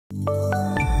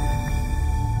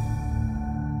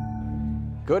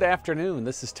Good afternoon,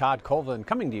 this is Todd Colvin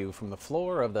coming to you from the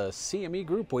floor of the CME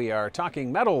Group. We are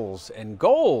talking metals and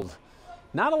gold.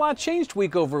 Not a lot changed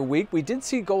week over week. We did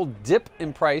see gold dip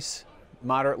in price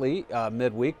moderately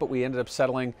midweek, but we ended up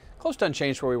settling close to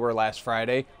unchanged where we were last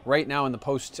Friday. Right now in the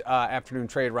post-afternoon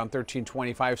trade around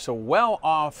 1325, so well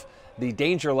off the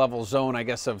danger level zone, I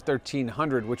guess, of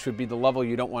 1300, which would be the level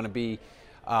you don't want to be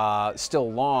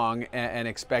still long and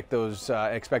expect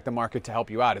the market to help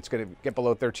you out. It's going to get below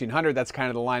 1300. That's kind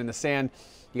of the line in the sand.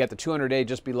 You got the 200-day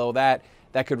just below that.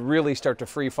 That could really start to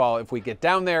free fall if we get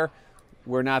down there.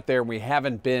 We're not there. We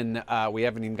haven't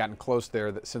even gotten close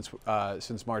there since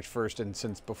March 1st, and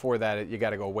since before that, you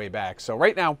got to go way back. So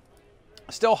right now,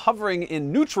 still hovering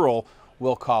in neutral,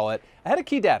 we'll call it. Ahead of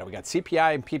key data, we got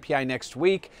CPI and PPI next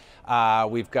week.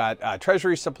 We've got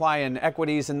Treasury supply and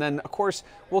equities, and then of course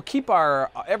we'll keep our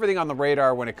everything on the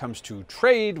radar when it comes to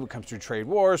trade, when it comes to trade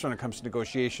wars, when it comes to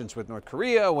negotiations with North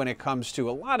Korea, when it comes to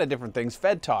a lot of different things.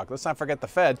 Fed talk. Let's not forget the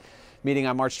Fed meeting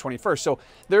on March 21st. So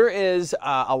there is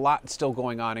a lot still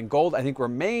going on, and gold I think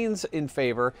remains in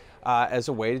favor as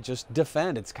a way to just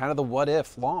defend. It's kind of the what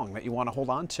if long that you want to hold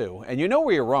on to, and you know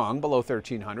where you're wrong below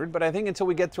 1300. But I think until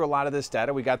we get through a lot of this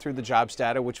data, we got through the jobs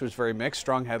data, which was very mixed,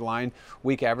 strong headline,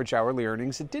 weak average hourly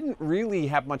earnings. It didn't really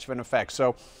have much of an effect.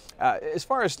 So as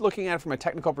far as looking at it from a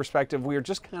technical perspective, we are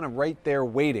just kind of right there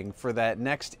waiting for that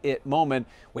next it moment.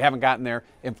 We haven't gotten there.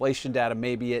 Inflation data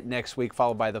may be it next week,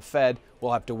 followed by the Fed.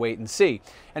 We'll have to wait and see.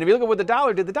 And if you look at what the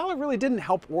dollar did, the dollar really didn't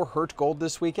help or hurt gold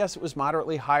this week. Yes, it was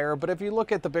moderately higher, but if you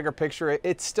look at the bigger picture,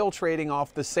 it's still trading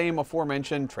off the same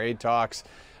aforementioned trade talks,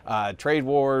 trade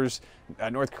wars,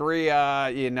 North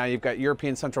Korea. Now you've got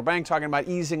European Central Bank talking about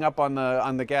easing up on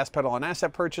the gas pedal on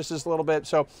asset purchases a little bit.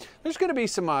 So there's going to be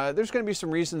some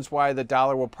reasons why the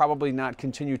dollar will probably not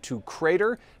continue to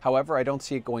crater. However, I don't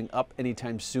see it going up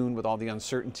anytime soon with all the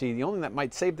uncertainty. The only thing that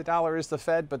might save the dollar is the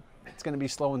Fed, but it's going to be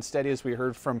slow and steady, as we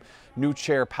heard from new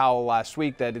chair Powell last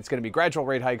week, that it's going to be gradual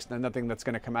rate hikes and nothing that's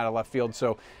going to come out of left field.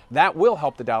 So that will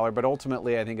help the dollar, but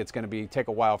ultimately I think it's going to take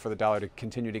a while for the dollar to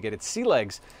continue to get its sea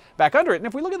legs back under it. And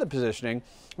if we look at the positioning,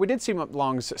 we did see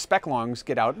spec longs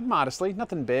get out modestly,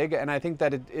 nothing big, and I think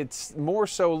that it's more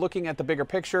so looking at the bigger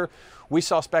picture. We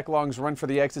saw spec longs run for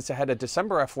the exits ahead of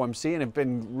December FOMC and have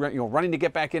been running to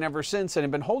get back in ever since, and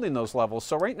have been holding those levels.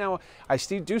 So right now I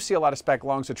do see a lot of spec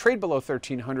longs. A trade below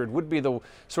 1300 would be the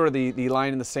sort of the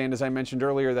line in the sand, as I mentioned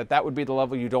earlier, that would be the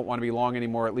level you don't want to be long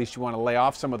anymore. At least you want to lay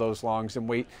off some of those longs and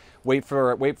wait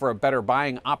for a better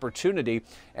buying opportunity.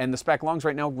 And the spec longs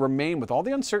right now remain, with all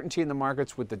the uncertainty in the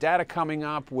markets, with the data coming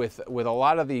up, with a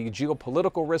lot of the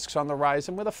geopolitical risks on the rise,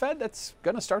 and with a Fed that's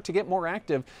going to start to get more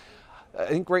active. I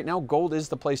think right now gold is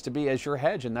the place to be as your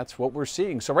hedge, and that's what we're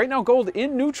seeing. So right now gold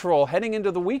in neutral heading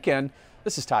into the weekend.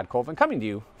 This is Todd Colvin coming to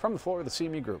you from the floor of the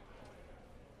CME Group.